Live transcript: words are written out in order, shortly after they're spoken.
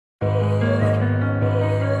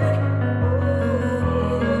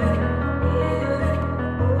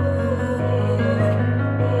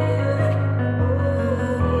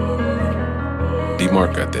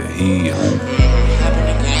D-Mark got that heat.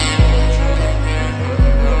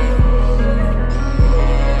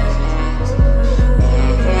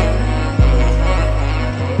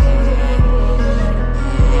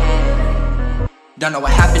 Don't know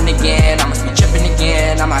what happened again, I must be tripping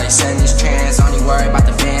again. I'm out here setting these trends, only worried about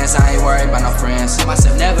the fans, I ain't worried about no friends. Told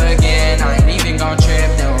myself never again, I ain't even gon' trip.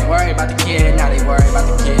 They don't worry about the kid, now they worry about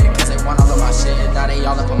the kid. Cause they want all of my shit, now they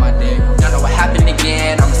all up on my dick. Don't know what happened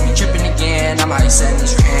again, I must be tripping again. I'm out here setting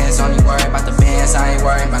these trends, only worried about the fans, I ain't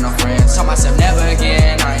worried about no friends. Told myself never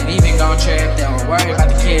again, I ain't even gon' trip. They don't worry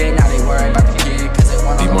about the kid, now they worry about the kid. Cause they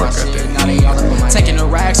want all of my shit, now they all up on my dick. Taking the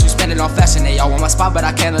rags, we spend it on fashion. They all want my spot, but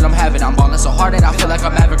I can't let them have it. I'm ballin' so hard that I feel like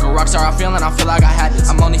I'm Maverick, a rockstar. I feel like I had this.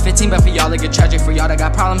 I'm only 15, but for y'all it get tragic. For y'all that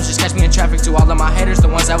got problems, just catch me in traffic. To all of my haters, the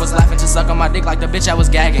ones that was laughing to suck on my dick like the bitch I was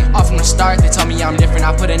gagging. Off from the start, they told me I'm different.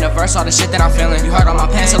 I put in a verse, all the shit that I'm feeling. You heard all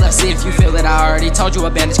my pain, so let's see if you feel it. I already told you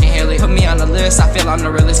a bandage can heal it. Put me on the list, I feel I'm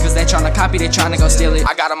the realest. Cause they tryna copy, they tryna go steal it.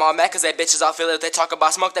 I got them all mad cause they bitches all feel it. They talk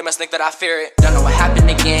about smoke, they must think that I fear it. Don't know what happened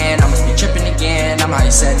again, I must be tripping again. I'm out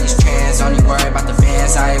here setting these trends, only worried about the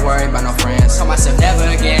fans, I ain't worried about no friends. Told myself never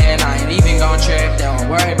again, I ain't even gon' trip. They don't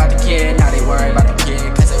worry about the kid, now they worry about the kid.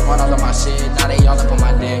 Cause they want all of my shit, now they all up on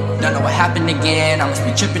my dick. Don't know what happened again, I must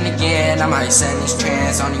be tripping again. I'm out here setting these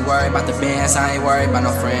trends, only worried about the bands, I ain't worried about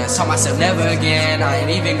no friends. Told myself never again, I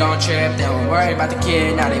ain't even gon' trip. They don't worry about the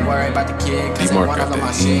kid, now they worry about the kid. Cause they want all of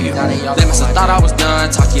my shit, now they all up on my dick. They must have thought I was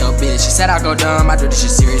done, talk to your bitch. She said I go dumb, I do this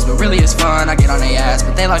shit serious, but really it's fun. I get on their ass,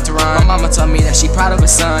 but they like to run. My mama told me that she proud of her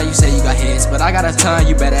son. You say you got hits, but I got a ton.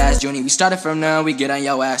 You better ask JuNii. We started from none, we get on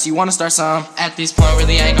your ass. You wanna start some? At this point,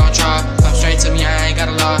 really ain't gon' try. Come straight to me, I ain't got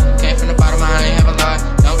a lot. Came from the bottom, I ain't have a lot.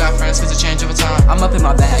 Don't got friends cause it change over time. I'm up in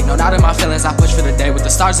my bag, no, not in my feelings. I push for the day with the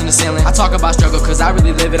stars in the ceiling. I talk about struggle cause I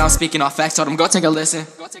really live it. I'm speaking all facts, told them go take a listen.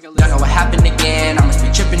 Don't know what happened again, I must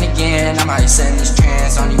be tripping again. I'm out here setting these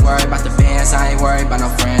trends, only worried about the fans, I ain't worried about no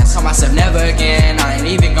friends. Told myself never again, I ain't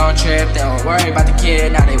even gon' trip. They don't worry about the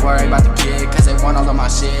kid, now they worry about the kid. Cause they want all of my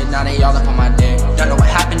shit, now they all up on my dick. Don't know what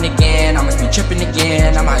happened again, I must be tripping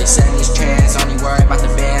again. I'm out here setting these trends, only worried about the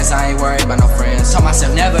fans, I ain't worried about no friends. Told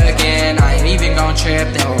myself never again, I ain't even gon' trip.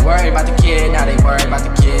 They don't worry about the kid, now they worry about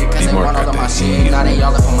the kid. Cause they want all of my shit, now they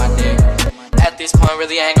all up on my dick. At this point,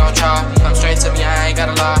 really ain't gon' try. Come straight to me, I ain't got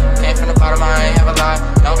a lot. Came from the bottom, I ain't have a lot.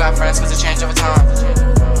 Don't got friends cause it changed over time.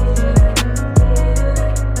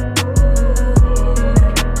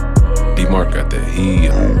 D-Mark got that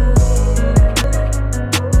heat.